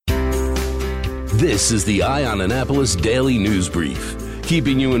This is the Eye on Annapolis Daily News Brief,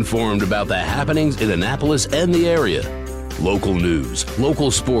 keeping you informed about the happenings in Annapolis and the area. Local news,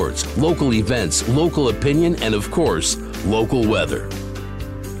 local sports, local events, local opinion, and of course, local weather.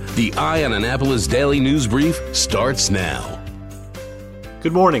 The Eye on Annapolis Daily News Brief starts now.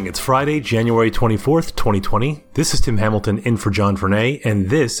 Good morning. It's Friday, January 24th, 2020. This is Tim Hamilton in for John Vernay, and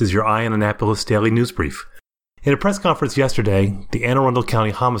this is your Eye on Annapolis Daily News Brief. In a press conference yesterday, the Anne Arundel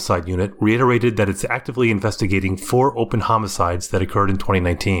County Homicide Unit reiterated that it's actively investigating 4 open homicides that occurred in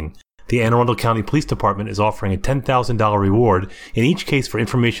 2019. The Anne Arundel County Police Department is offering a $10,000 reward in each case for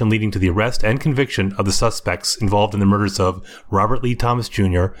information leading to the arrest and conviction of the suspects involved in the murders of Robert Lee Thomas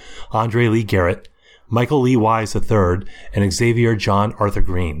Jr., Andre Lee Garrett, Michael Lee Wise III, and Xavier John Arthur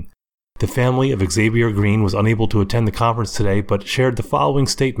Green. The family of Xavier Green was unable to attend the conference today, but shared the following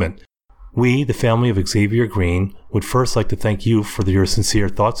statement. We, the family of Xavier Green, would first like to thank you for your sincere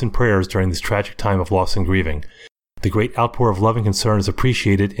thoughts and prayers during this tragic time of loss and grieving. The great outpour of love and concern is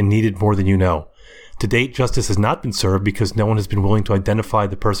appreciated and needed more than you know. To date, justice has not been served because no one has been willing to identify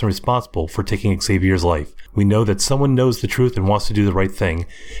the person responsible for taking Xavier's life. We know that someone knows the truth and wants to do the right thing,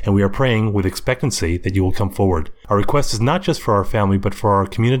 and we are praying with expectancy that you will come forward. Our request is not just for our family, but for our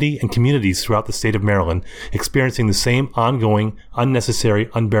community and communities throughout the state of Maryland experiencing the same ongoing, unnecessary,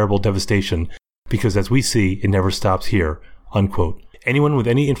 unbearable devastation, because as we see, it never stops here." Unquote. Anyone with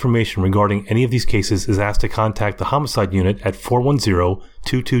any information regarding any of these cases is asked to contact the Homicide Unit at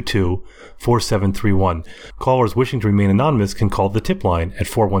 410-222-4731. Callers wishing to remain anonymous can call the tip line at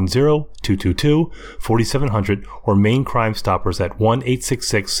 410-222-4700 or Main Crime Stoppers at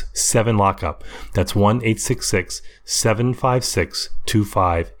 1-866-7-LOCK-UP. That's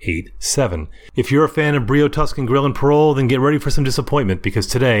 1-866-756-2587. If you're a fan of BRIO Tuscan Grill and Parole, then get ready for some disappointment because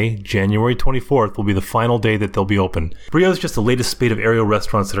today, January 24th, will be the final day that they'll be open. BRIO is just the latest spate of area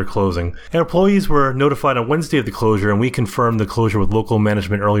restaurants that are closing. And employees were notified on Wednesday of the closure, and we confirmed the closure with local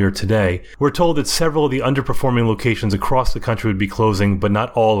management earlier today. We're told that several of the underperforming locations across the country would be closing, but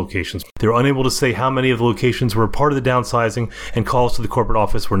not all locations. They were unable to say how many of the locations were part of the downsizing, and calls to the corporate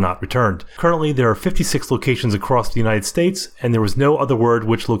office were not returned. Currently, there are 56 locations across the United States, and there was no other word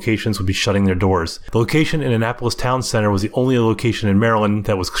which locations would be shutting their doors. The location in Annapolis Town Center was the only location in Maryland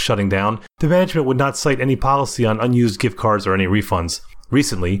that was shutting down. The management would not cite any policy on unused gift cards or any refunds.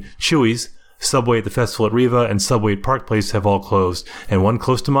 Recently, Chewy's, Subway at the Festival at Riva, and Subway at Park Place have all closed, and one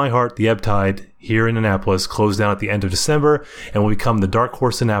close to my heart, the Ebb Tide, here in Annapolis, closed down at the end of December and will become the Dark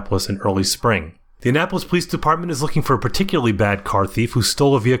Horse Annapolis in early spring. The Annapolis Police Department is looking for a particularly bad car thief who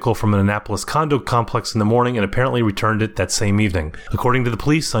stole a vehicle from an Annapolis condo complex in the morning and apparently returned it that same evening. According to the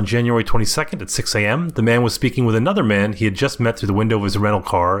police, on January 22nd at 6 a.m., the man was speaking with another man he had just met through the window of his rental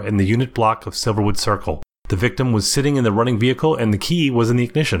car in the unit block of Silverwood Circle. The victim was sitting in the running vehicle and the key was in the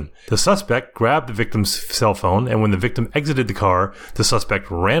ignition. The suspect grabbed the victim's cell phone, and when the victim exited the car, the suspect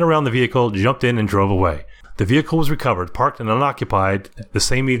ran around the vehicle, jumped in, and drove away. The vehicle was recovered, parked and unoccupied the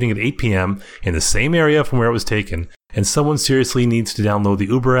same evening at 8 p.m. in the same area from where it was taken, and someone seriously needs to download the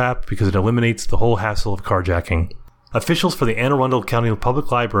Uber app because it eliminates the whole hassle of carjacking. Officials for the Anne Arundel County Public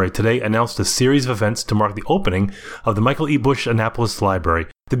Library today announced a series of events to mark the opening of the Michael E. Busch Annapolis Library.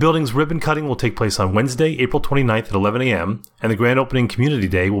 The building's ribbon cutting will take place on Wednesday, April 29th at 11 a.m., and the grand opening Community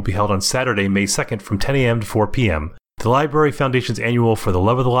Day will be held on Saturday, May 2nd from 10 a.m. to 4 p.m. The Library Foundation's annual For the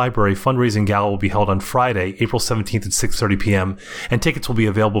Love of the Library fundraising gala will be held on Friday, April 17th at 6:30 p.m., and tickets will be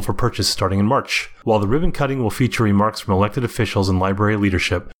available for purchase starting in March. While the ribbon cutting will feature remarks from elected officials and library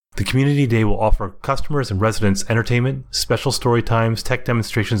leadership, the Community Day will offer customers and residents entertainment, special story times, tech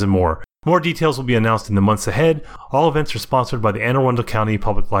demonstrations, and more. More details will be announced in the months ahead. All events are sponsored by the Anne Arundel County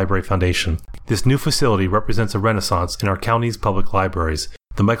Public Library Foundation. This new facility represents a renaissance in our county's public libraries.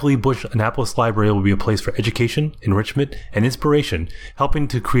 The Michael E. Busch Annapolis Library will be a place for education, enrichment, and inspiration, helping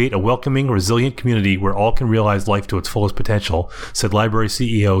to create a welcoming, resilient community where all can realize life to its fullest potential, said Library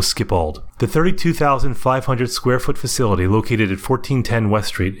CEO Skip Auld. The 32,500 square foot facility located at 1410 West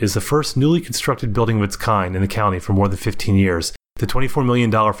Street is the first newly constructed building of its kind in the county for more than 15 years. The $24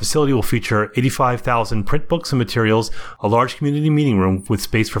 million facility will feature 85,000 print books and materials, a large community meeting room with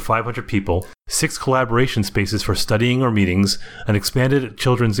space for 500 people, 6 collaboration spaces for studying or meetings, an expanded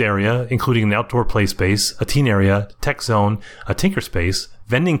children's area, including an outdoor play space, a teen area, tech zone, a tinker space,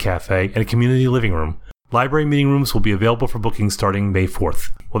 vending cafe, and a community living room. Library meeting rooms will be available for booking starting May 4th.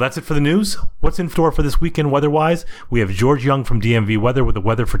 Well, that's it for the news. What's in store for this weekend weather-wise? We have George Young from DMV Weather with the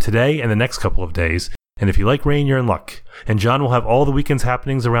weather for today and the next couple of days. And if you like rain, you're in luck. And John will have all the weekend's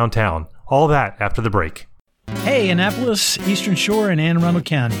happenings around town. All that after the break. Hey, Annapolis, Eastern Shore, and Anne Arundel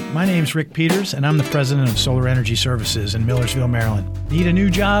County. My name's Rick Peters, and I'm the president of Solar Energy Services in Millersville, Maryland. Need a new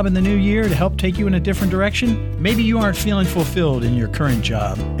job in the new year to help take you in a different direction? Maybe you aren't feeling fulfilled in your current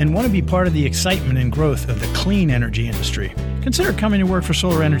job and want to be part of the excitement and growth of the clean energy industry. Consider coming to work for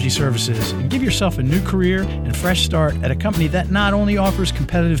Solar Energy Services and give yourself a new career and fresh start at a company that not only offers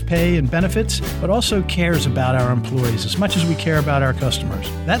competitive pay and benefits, but also cares about our employees as much as we care about our customers.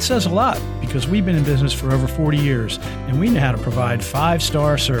 That says a lot because we've been in business for over 40 years and we know how to provide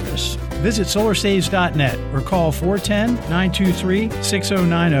 5-star service. Visit solarsaves.net or call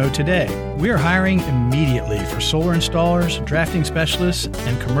 410-923-6090 today. We are hiring immediately for solar installers, drafting specialists,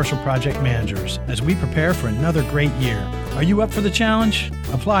 and commercial project managers as we prepare for another great year. Are you up for the challenge?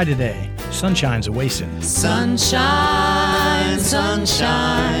 Apply today. Sunshine's a wasting. Sunshine,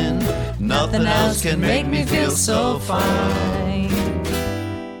 sunshine, nothing else can make me feel so fine.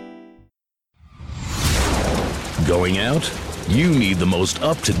 Going out? You need the most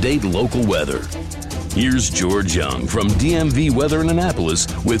up-to-date local weather. Here's George Young from DMV Weather in Annapolis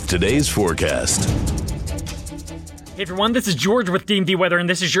with today's forecast. Hey everyone, this is George with DMV Weather, and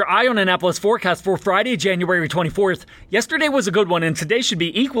this is your Eye on Annapolis forecast for Friday, January 24th. Yesterday was a good one, and today should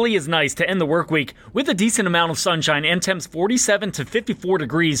be equally as nice to end the work week with a decent amount of sunshine and temps 47 to 54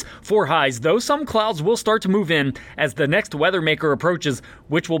 degrees for highs, though some clouds will start to move in as the next weather maker approaches,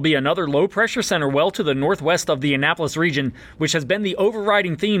 which will be another low-pressure center well to the northwest of the Annapolis region, which has been the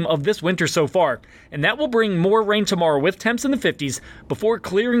overriding theme of this winter so far. And that will bring more rain tomorrow with temps in the 50s before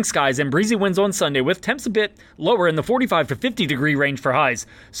clearing skies and breezy winds on Sunday with temps a bit lower in the 45 to 50 degree range for highs.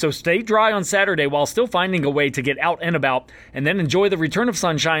 So stay dry on Saturday while still finding a way to get out and about, and then enjoy the return of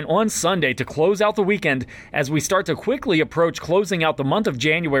sunshine on Sunday to close out the weekend as we start to quickly approach closing out the month of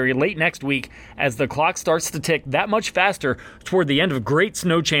January late next week as the clock starts to tick that much faster toward the end of great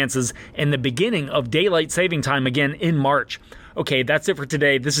snow chances and the beginning of daylight saving time again in March. Okay, that's it for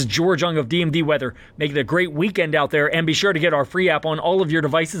today. This is George Young of DMV Weather. Make it a great weekend out there, and be sure to get our free app on all of your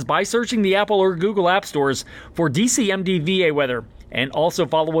devices by searching the Apple or Google App Stores for DCMDVA Weather. And also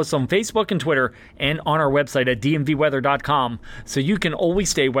follow us on Facebook and Twitter and on our website at dmvweather.com so you can always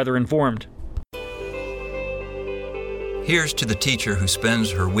stay weather informed. Here's to the teacher who spends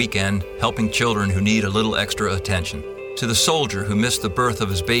her weekend helping children who need a little extra attention. To the soldier who missed the birth of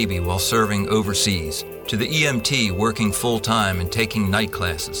his baby while serving overseas. To the EMT working full-time and taking night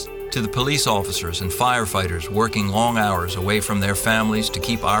classes. To the police officers and firefighters working long hours away from their families to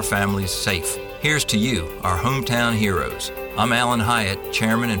keep our families safe. Here's to you, our hometown heroes. I'm Alan Hyatt,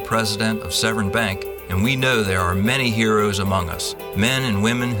 Chairman and President of Severn Bank, and we know there are many heroes among us. Men and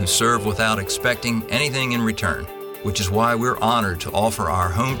women who serve without expecting anything in return. Which is why we're honored to offer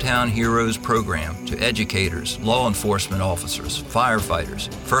our Hometown Heroes program to educators, law enforcement officers,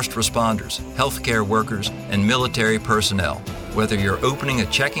 firefighters, first responders, healthcare workers, and military personnel. Whether you're opening a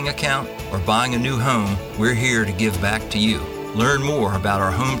checking account or buying a new home, we're here to give back to you. Learn more about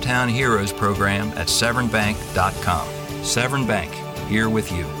our Hometown Heroes program at severnbank.com. Severn Bank, here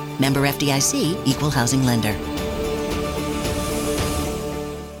with you. Member FDIC, Equal Housing Lender.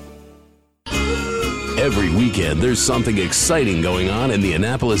 Every weekend, there's something exciting going on in the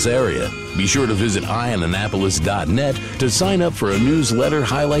Annapolis area. Be sure to visit eyeonannapolis.net to sign up for a newsletter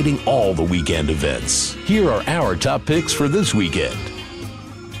highlighting all the weekend events. Here are our top picks for this weekend.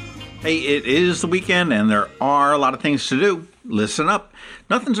 Hey, it is the weekend and there are a lot of things to do. Listen up.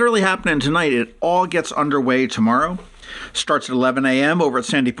 Nothing's really happening tonight. It all gets underway tomorrow. Starts at 11 a.m. over at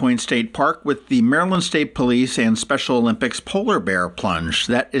Sandy Point State Park with the Maryland State Police and Special Olympics Polar Bear Plunge.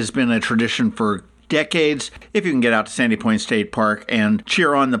 That has been a tradition for decades. If you can get out to Sandy Point State Park and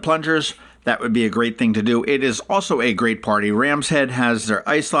cheer on the plungers, that would be a great thing to do. It is also a great party. Ram's Head has their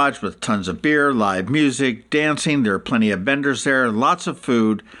ice lodge with tons of beer, live music, dancing. There are plenty of vendors there, lots of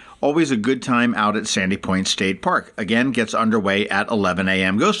food. Always a good time out at Sandy Point State Park. Again, gets underway at 11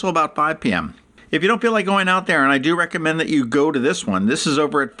 a.m. Goes till about 5 p.m. If you don't feel like going out there, and I do recommend that you go to this one, this is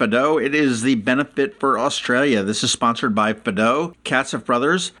over at Fido. It is the Benefit for Australia. This is sponsored by Fido, Katzif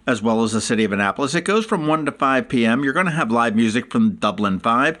Brothers, as well as the City of Annapolis. It goes from 1 to 5 p.m. You're going to have live music from Dublin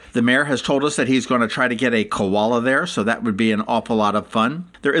 5. The mayor has told us that he's going to try to get a koala there, so that would be an awful lot of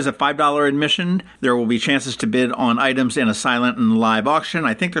fun. There is a $5 admission. There will be chances to bid on items in a silent and live auction.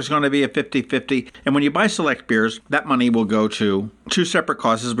 I think there's going to be a 50-50. And when you buy select beers, that money will go to two separate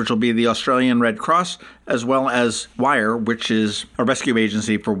causes, which will be the Australian Red Cross, as well as WIRE, which is a rescue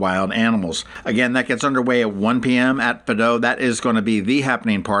agency for wild animals. Again, that gets underway at 1 p.m. at Fido. That is going to be the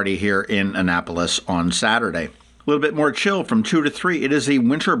happening party here in Annapolis on Saturday. A little bit more chill from 2 to 3. It is a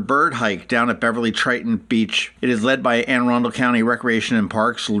winter bird hike down at Beverly Triton Beach. It is led by Anne Arundel County Recreation and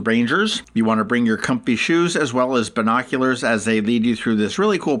Parks Rangers. You want to bring your comfy shoes as well as binoculars as they lead you through this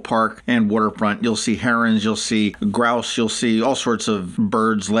really cool park and waterfront. You'll see herons, you'll see grouse, you'll see all sorts of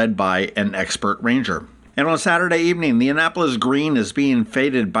birds led by an expert ranger. And on Saturday evening, the Annapolis Green is being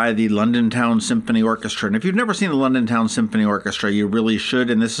faded by the London Town Symphony Orchestra. And if you've never seen the London Town Symphony Orchestra, you really should,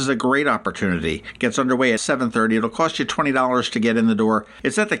 and this is a great opportunity. It gets underway at 7:30. It'll cost you $20 to get in the door.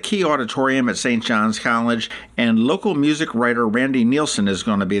 It's at the Key Auditorium at St. John's College, and local music writer Randy Nielsen is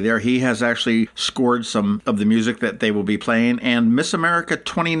going to be there. He has actually scored some of the music that they will be playing, and Miss America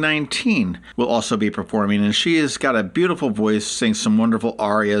 2019 will also be performing, and she has got a beautiful voice, sings some wonderful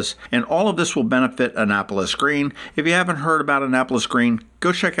arias, and all of this will benefit Annapolis Green. If you haven't heard about Annapolis Green,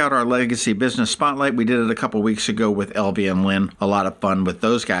 go check out our Legacy Business Spotlight. We did it a couple weeks ago with Elvie and Lynn. A lot of fun with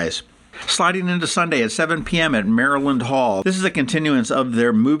those guys. Sliding into Sunday at 7 p.m. at Maryland Hall. This is a continuance of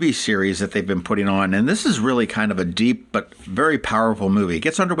their movie series that they've been putting on, and this is really kind of a deep but very powerful movie. It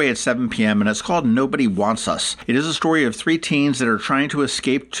gets underway at 7 p.m., and it's called Nobody Wants Us. It is a story of 3 teens that are trying to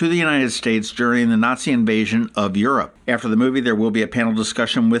escape to the United States during the Nazi invasion of Europe. After the movie, there will be a panel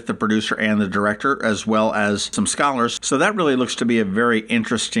discussion with the producer and the director, as well as some scholars, so that really looks to be a very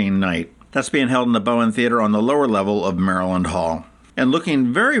interesting night. That's being held in the Bowen Theater on the lower level of Maryland Hall. And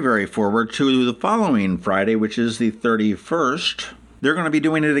looking very, very forward to the following Friday, which is the 31st, they're going to be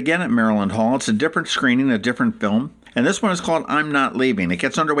doing it again at Maryland Hall. It's a different screening, a different film. And this one is called I'm Not Leaving. It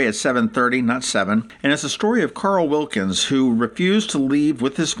gets underway at 7:30, not 7. And it's a story of Carl Wilkins, who refused to leave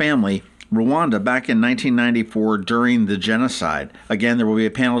with his family Rwanda back in 1994 during the genocide. Again, there will be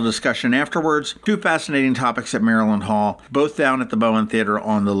a panel discussion afterwards. 2 fascinating topics at Maryland Hall, both down at the Bowen Theater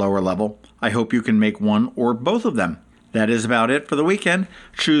on the lower level. I hope you can make one or both of them. That is about it for the weekend.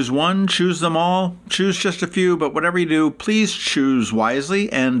 Choose one, choose them all, choose just a few, but whatever you do, please choose wisely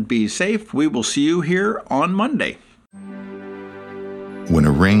and be safe. We will see you here on Monday. When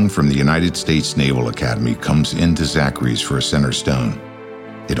a ring from the United States Naval Academy comes into Zachary's for a center stone,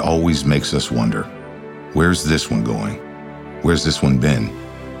 it always makes us wonder, where's this one going? Where's this one been?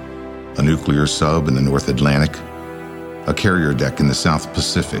 A nuclear sub in the North Atlantic? A carrier deck in the South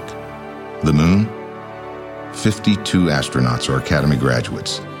Pacific? The moon? 52 astronauts are Academy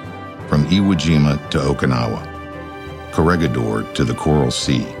graduates, from Iwo Jima to Okinawa, Corregidor to the Coral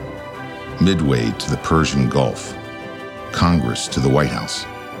Sea, Midway to the Persian Gulf, Congress to the White House.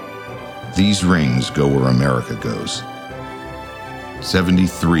 These rings go where America goes.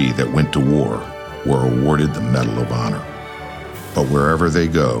 73 that went to war were awarded the Medal of Honor. But wherever they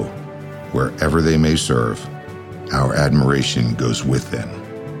go, wherever they may serve, our admiration goes with them.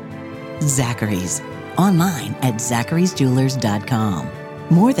 Zachary's. Online at zacharysjewelers.com.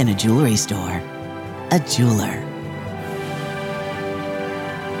 More than a jewelry store, a jeweler.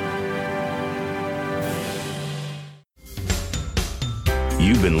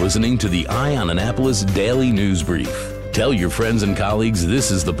 You've been listening to the Eye on Annapolis Daily News Brief. Tell your friends and colleagues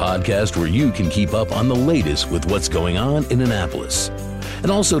this is the podcast where you can keep up on the latest with what's going on in Annapolis. And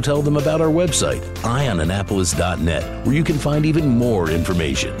also tell them about our website, eyeonannapolis.net, where you can find even more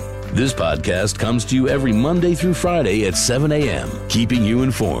information. This podcast comes to you every Monday through Friday at 7 a.m., keeping you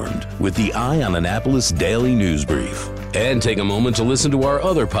informed with the Eye on Annapolis Daily News Brief. And take a moment to listen to our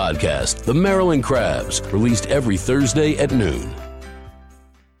other podcast, The Maryland Crabs, released every Thursday at noon.